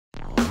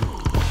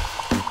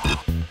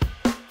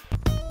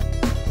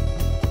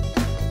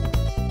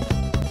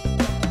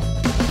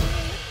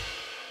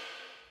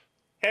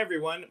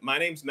everyone, my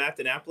name's Matt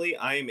DiNapoli.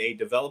 I am a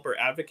developer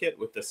advocate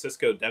with the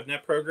Cisco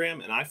DevNet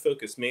program, and I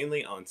focus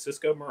mainly on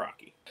Cisco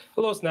Meraki.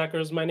 Hello,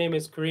 Snackers. My name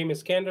is Kareem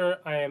Iskander.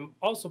 I am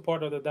also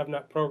part of the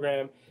DevNet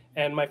program,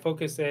 and my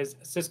focus is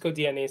Cisco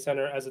DNA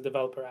Center as a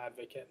developer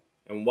advocate.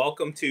 And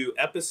welcome to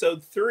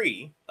episode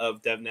 3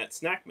 of DevNet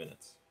Snack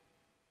Minutes.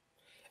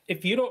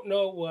 If you don't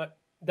know what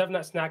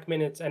DevNet Snack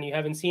Minutes and you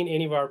haven't seen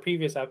any of our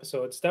previous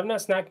episodes,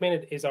 DevNet Snack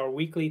Minute is our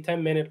weekly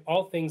 10-minute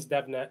all things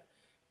DevNet,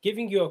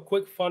 giving you a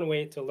quick, fun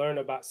way to learn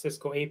about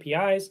Cisco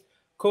APIs,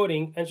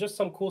 coding, and just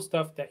some cool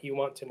stuff that you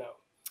want to know.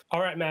 All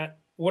right, Matt,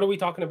 what are we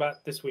talking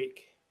about this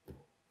week?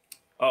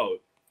 Oh,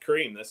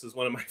 Kareem, this is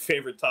one of my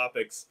favorite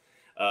topics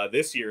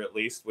this year, at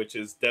least, which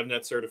is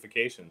DevNet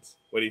certifications.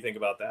 What do you think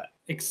about that?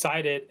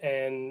 Excited,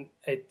 and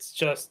it's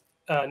just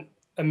an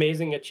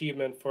amazing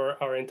achievement for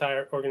our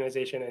entire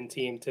organization and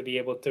team to be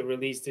able to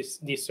release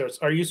these certs.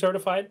 Are you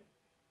certified?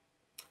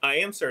 I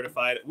am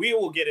certified. We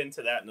will get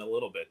into that in a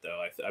little bit,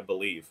 though, I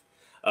believe.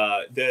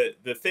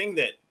 The thing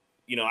that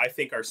I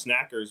think our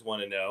snackers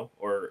want to know,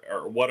 or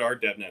what are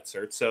DevNet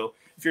certs. So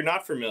if you're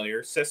not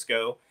familiar,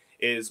 Cisco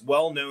is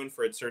well known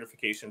for its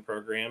certification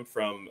program,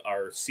 from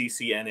our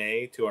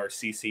CCNA to our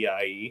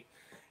CCIE,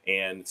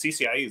 and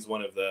CCIE is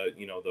one of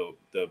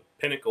the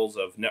pinnacles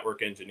of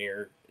network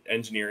engineering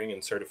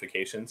and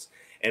certifications.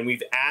 And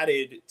we've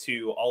added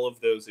to all of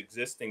those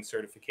existing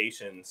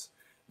certifications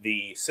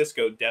the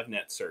Cisco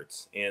DevNet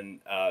certs,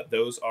 and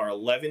those are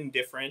 11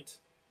 different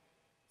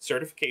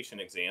certification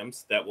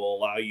exams that will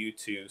allow you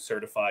to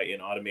certify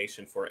in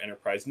automation for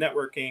enterprise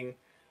networking,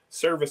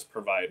 service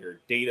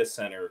provider, data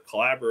center,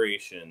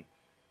 collaboration,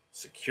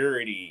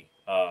 security.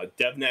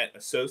 DevNet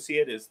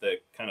Associate is the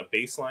kind of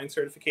baseline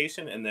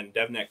certification, and then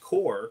DevNet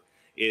Core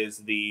is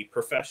the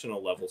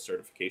professional level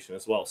certification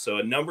as well. So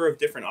a number of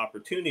different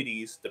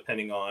opportunities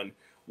depending on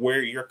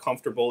where you're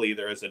comfortable,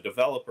 either as a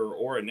developer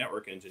or a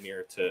network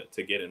engineer,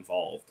 to get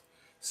involved.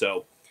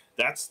 So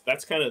that's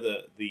kind of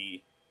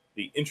the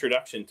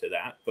introduction to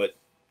that. But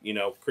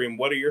Kareem,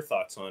 what are your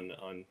thoughts on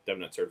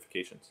DevNet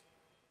certifications?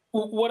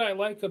 What I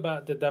like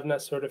about the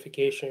DevNet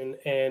certification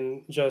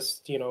and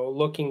just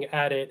looking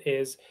at it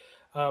is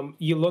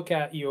you look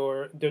at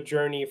the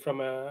journey from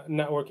a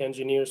network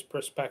engineer's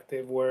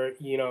perspective, where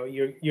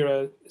you're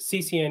a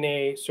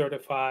CCNA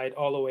certified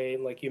all the way,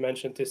 like you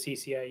mentioned, to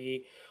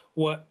CCIE.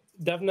 What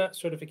DevNet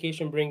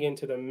certification bring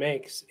into the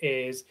mix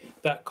is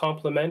that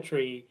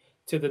complementary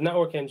to the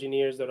network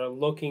engineers that are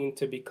looking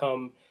to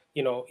become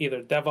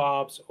either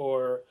DevOps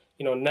or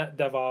net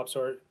DevOps,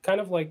 or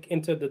kind of like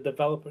into the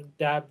developer,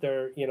 dab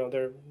their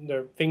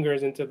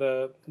fingers into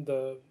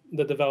the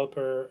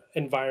developer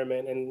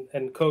environment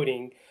and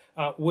coding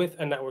with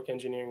a network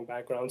engineering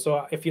background.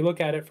 So if you look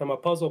at it from a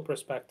puzzle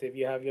perspective,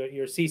 you have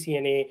your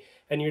CCNA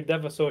and your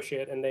Dev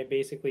Associate, and they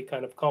basically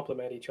kind of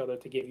complement each other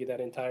to give you that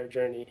entire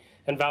journey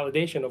and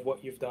validation of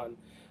what you've done.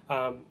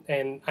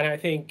 And I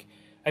think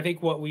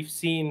what we've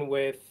seen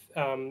with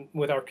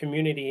our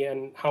community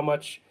and how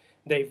much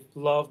they've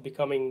loved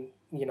becoming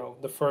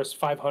the first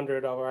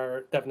 500 of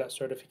our DevNet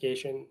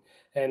certification,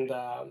 and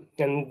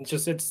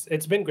just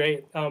it's been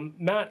great.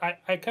 Matt,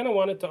 I kind of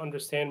wanted to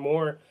understand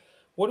more.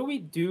 What do we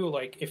do,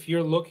 like, if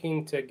you're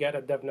looking to get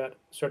a DevNet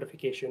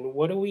certification?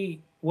 Where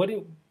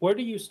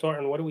do you start,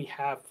 and what do we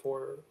have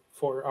for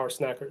our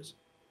snackers?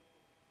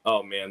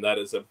 Oh man, that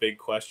is a big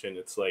question.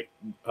 It's like,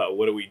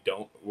 what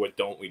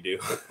don't we do?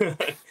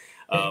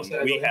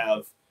 Exactly. We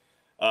have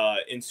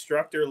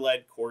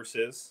instructor-led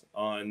courses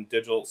on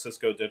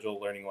Cisco Digital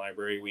Learning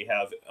Library. We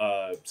have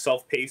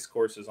self-paced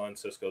courses on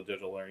Cisco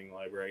Digital Learning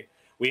Library.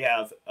 We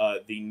have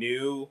the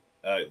new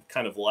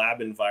kind of lab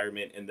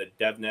environment in the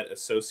DevNet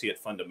Associate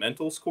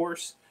Fundamentals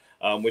course,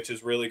 which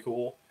is really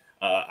cool.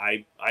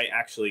 I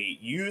actually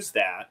use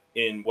that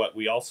in what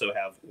we also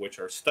have, which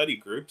are study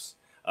groups,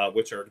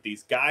 which are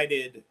these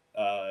guided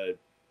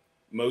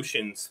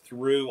motions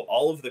through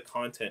all of the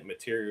content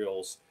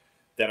materials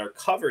that are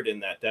covered in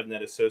that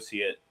DevNet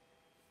Associate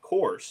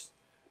course,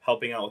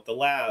 helping out with the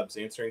labs,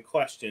 answering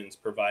questions,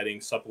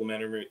 providing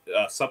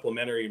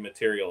supplementary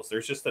materials.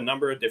 There's just a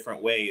number of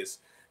different ways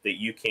that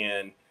you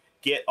can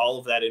get all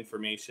of that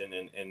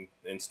information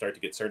and start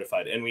to get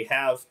certified. And we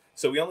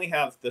only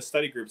have the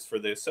study groups for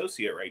the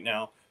associate right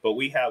now, but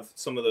we have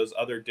some of those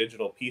other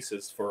digital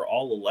pieces for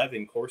all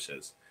 11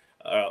 courses,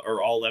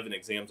 or all 11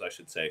 exams, I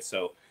should say.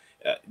 So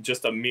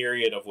just a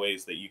myriad of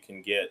ways that you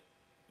can get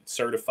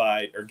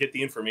certified or get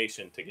the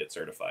information to get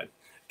certified.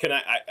 Can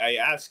I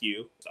ask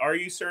you, are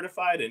you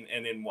certified,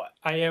 and in what?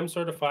 I am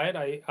certified.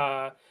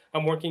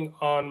 I'm working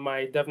on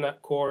my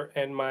DevNet Core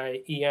and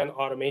my EN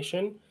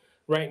automation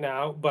right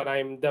now, but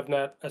I'm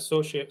DevNet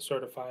Associate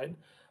certified.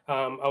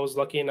 I was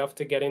lucky enough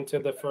to get into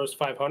the first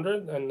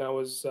 500, and I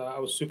was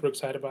super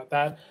excited about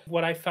that.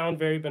 What I found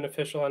very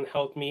beneficial and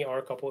helped me are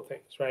a couple of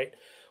things, right?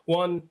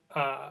 One,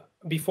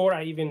 before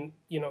I even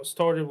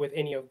started with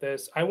any of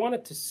this, I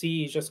wanted to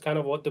see just kind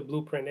of what the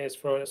blueprint is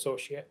for an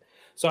associate.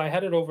 So I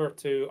headed over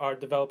to our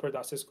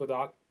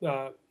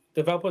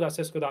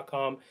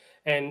developer.cisco.com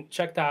and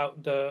checked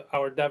out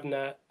our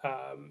DevNet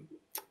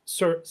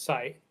cert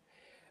site.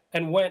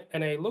 and went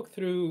and I looked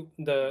through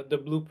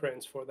the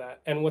blueprints for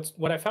that. And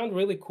what I found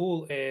really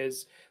cool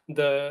is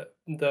the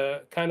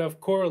kind of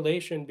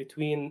correlation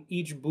between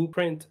each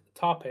blueprint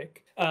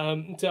topic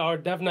to our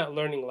DevNet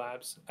learning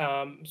labs,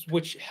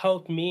 which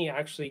helped me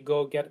actually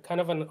go get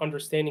kind of an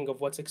understanding of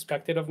what's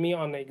expected of me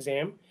on the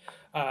exam.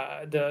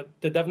 The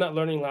DevNet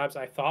learning labs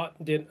I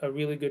thought did a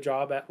really good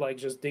job at like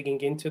just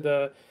digging into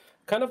the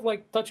kind of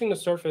like touching the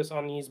surface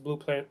on these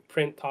blueprint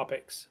print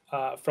topics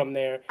from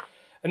there.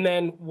 And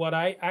then what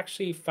I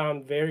actually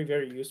found very,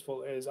 very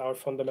useful is our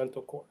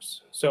fundamental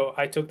course. So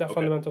I took that Okay.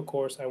 fundamental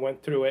course, I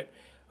went through it.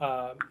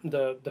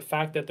 The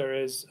fact that there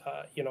is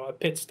a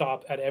pit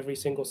stop at every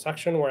single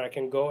section where I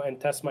can go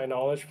and test my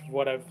knowledge of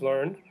what I've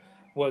learned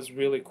was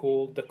really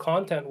cool. The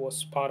content was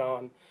spot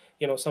on.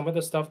 Some of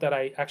the stuff that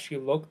I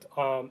actually looked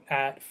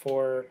at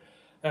for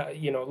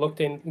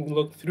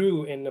looked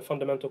through in the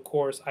fundamental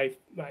course,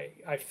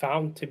 I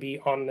found to be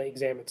on the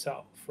exam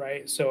itself,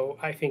 right? So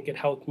I think it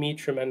helped me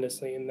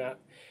tremendously in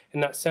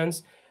that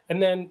sense.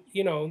 And then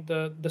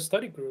the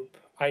study group,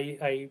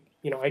 I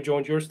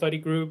joined your study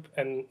group,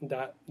 and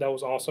that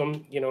was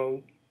awesome.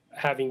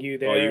 Having you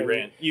Well, there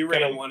and you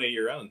kind of ran one of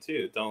your own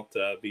too. Don't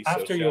be so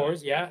after shy.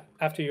 yours, yeah,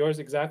 after yours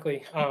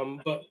exactly.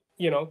 But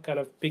kind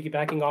of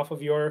piggybacking off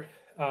of your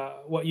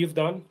what you've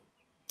done,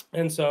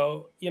 and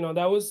so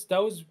that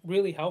was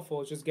really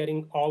helpful, just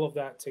getting all of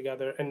that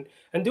together and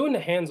doing the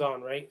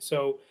hands-on, right?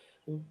 So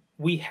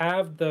we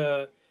have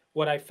the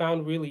what I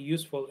found really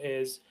useful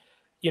is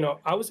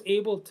I was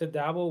able to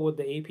dabble with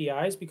the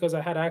APIs because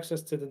I had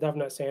access to the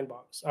DevNet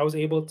sandbox. I was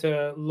able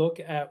to look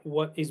at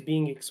what is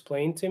being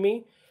explained to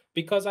me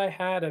because I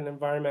had an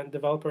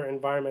developer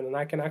environment, and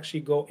I can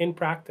actually go in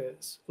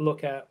practice,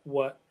 look at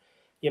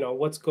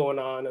what's going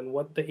on and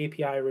what the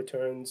API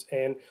returns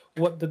and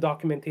what the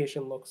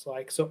documentation looks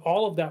like. So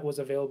all of that was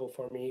available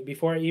for me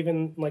before I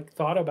even like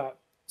thought about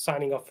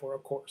signing up for a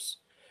course,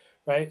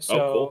 right? Oh,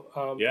 cool.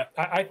 So Yeah.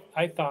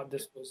 I thought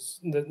this was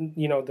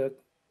the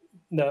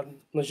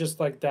just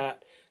like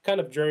that kind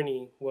of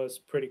journey was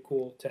pretty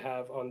cool to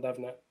have on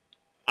DevNet.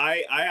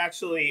 I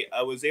actually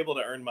was able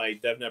to earn my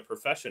DevNet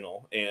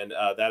professional, and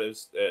that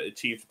is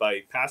achieved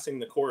by passing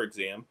the core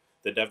exam,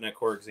 the DevNet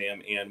core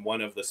exam, and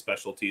one of the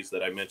specialties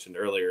that I mentioned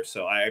earlier.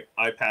 So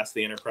I passed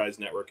the enterprise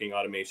networking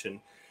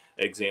automation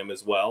exam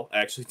as well.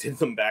 I actually did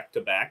them back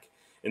to back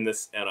in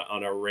this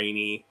on a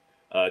rainy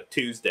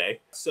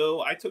Tuesday.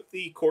 So I took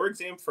the core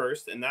exam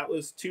first, and that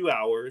was 2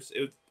 hours.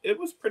 It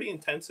was pretty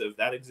intensive.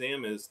 That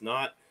exam is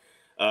not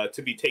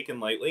to be taken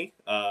lightly.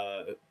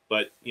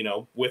 But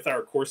with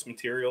our course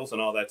materials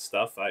and all that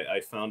stuff,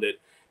 I found it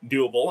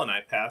doable, and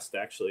I passed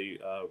actually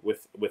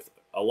with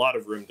a lot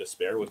of room to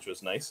spare, which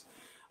was nice.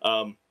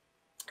 Um,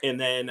 and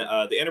then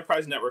the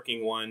enterprise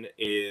networking one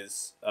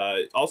is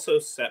also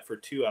set for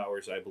 2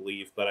 hours, I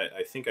believe, but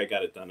I think I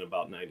got it done in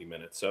about 90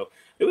 minutes. So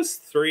it was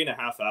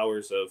 3.5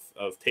 hours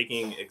of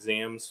taking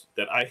exams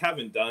that I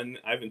haven't done.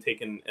 I haven't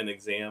taken an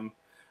exam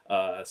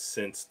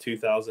since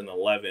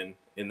 2011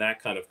 in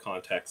that kind of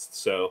context.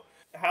 So,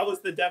 how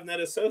was the DevNet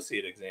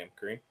Associate exam,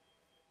 Kareem?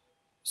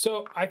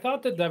 So I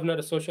thought the DevNet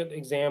Associate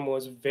exam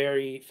was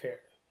very fair.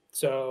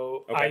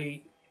 So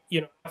Okay.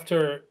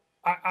 after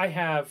I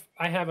have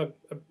a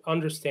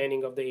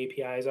understanding of the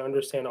APIs. I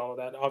understand all of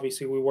that.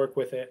 Obviously, we work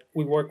with it.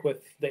 We work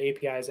with the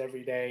APIs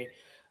every day.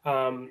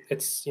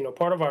 It's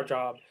part of our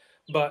job.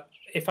 But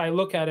if I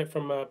look at it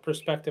from a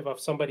perspective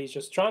of somebody's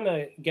just trying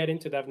to get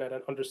into DevNet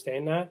and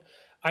understand that,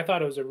 I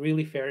thought it was a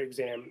really fair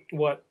exam.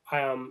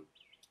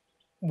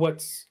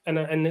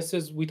 And this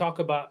is we talk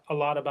about a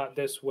lot about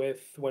this with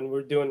when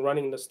we're doing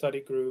running the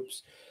study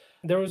groups.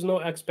 There was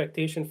no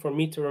expectation for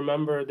me to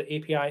remember the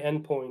API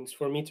endpoints,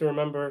 for me to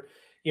remember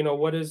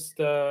what is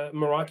the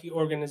Meraki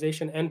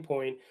organization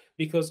endpoint,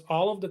 because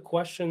all of the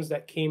questions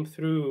that came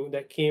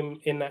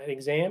in that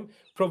exam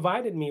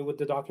provided me with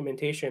the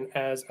documentation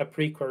as a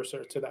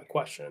precursor to that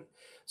question.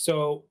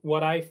 So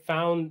what I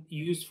found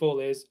useful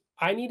is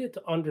I needed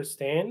to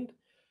understand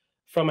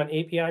from an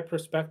API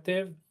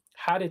perspective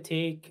how to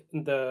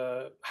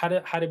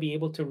be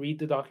able to read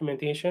the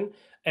documentation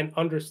and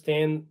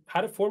understand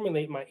how to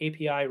formulate my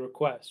API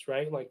request,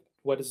 right? Like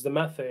what is the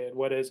method?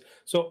 What is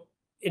so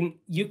in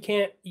you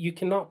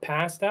cannot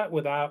pass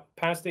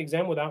the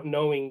exam without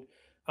knowing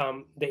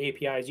the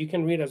APIs. You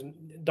can read as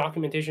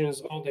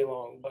documentations all day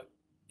long, but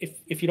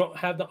if you don't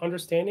have the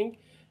understanding,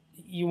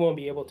 you won't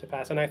be able to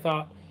pass. And I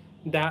thought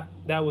that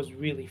was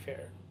really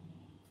fair.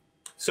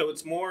 So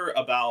it's more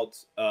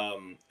about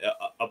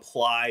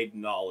applied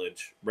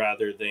knowledge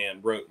rather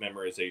than rote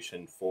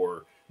memorization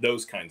for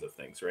those kinds of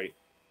things, right?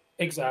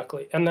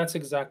 Exactly. And that's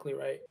exactly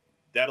right.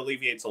 That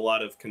alleviates a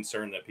lot of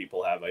concern that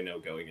people have, I know,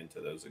 going into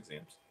those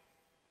exams.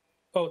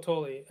 Oh,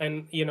 totally.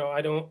 And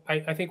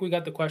I think we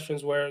got the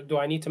questions where do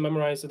I need to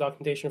memorize the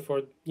documentation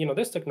for,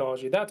 this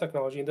technology, that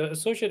technology? The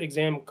associate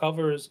exam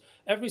covers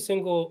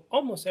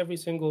almost every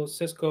single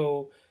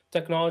Cisco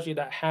technology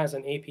that has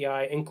an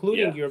API,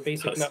 including Yeah, your it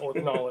basic does.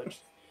 network knowledge.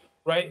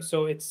 right?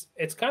 So it's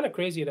kind of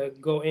crazy to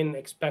go in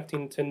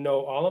expecting to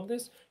know all of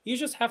this. You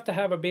just have to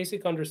have a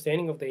basic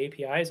understanding of the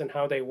APIs and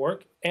how they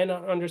work, and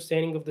an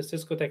understanding of the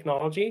Cisco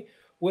technology,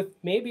 with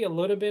maybe a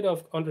little bit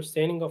of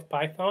understanding of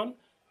Python,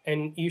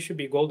 and you should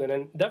be golden.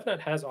 And DevNet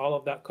has all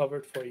of that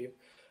covered for you.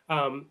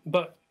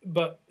 But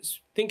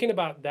thinking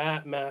about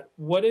that, Matt,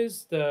 what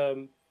is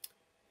the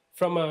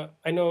from a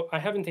I know I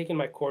haven't taken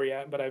my core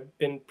yet, but I've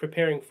been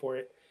preparing for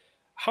it.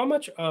 How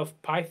much of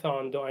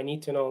Python do I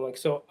need to know? Like,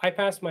 so I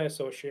passed my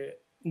associate.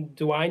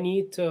 Do I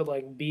need to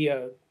like be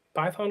a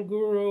Python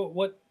guru?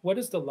 What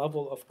is the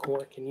level of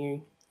core? Can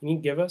you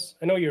give us?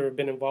 I know you've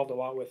been involved a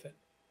lot with it.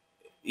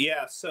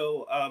 Yeah,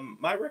 so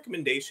my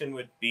recommendation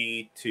would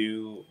be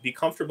to be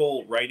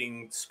comfortable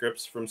writing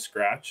scripts from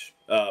scratch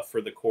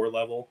for the core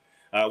level.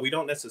 We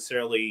don't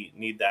necessarily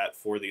need that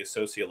for the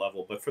associate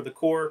level, but for the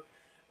core,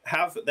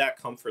 have that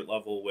comfort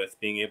level with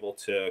being able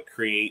to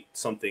create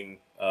something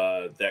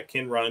that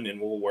can run and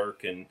will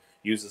work and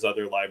uses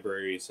other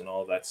libraries and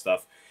all of that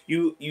stuff.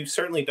 You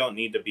certainly don't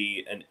need to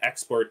be an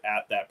expert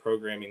at that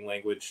programming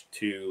language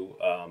to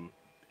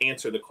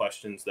answer the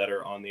questions that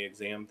are on the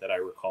exam that I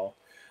recall.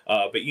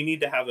 But you need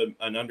to have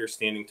an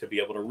understanding to be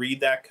able to read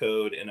that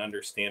code and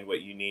understand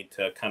what you need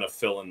to kind of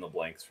fill in the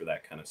blanks for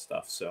that kind of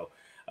stuff. So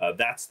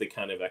that's the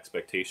kind of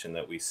expectation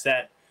that we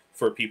set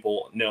for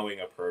people knowing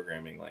a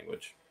programming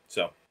language.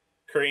 So,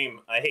 Kareem,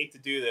 I hate to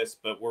do this,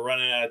 but we're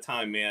running out of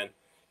time, man.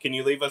 Can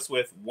you leave us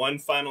with one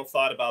final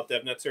thought about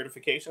DevNet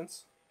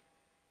certifications?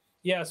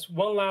 Yes,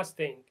 one last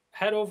thing.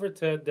 Head over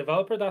to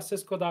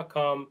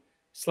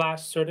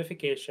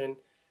developer.cisco.com/certification,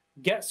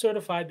 get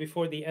certified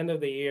before the end of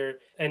the year,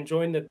 and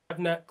join the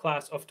DevNet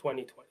class of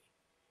 2020.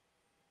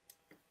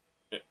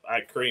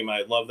 Kareem,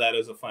 I love that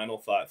as a final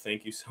thought.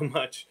 Thank you so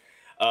much.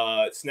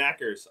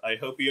 Snackers, I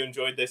hope you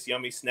enjoyed this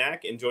yummy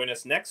snack and join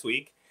us next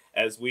week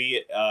as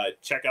we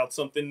check out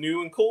something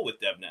new and cool with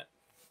DevNet.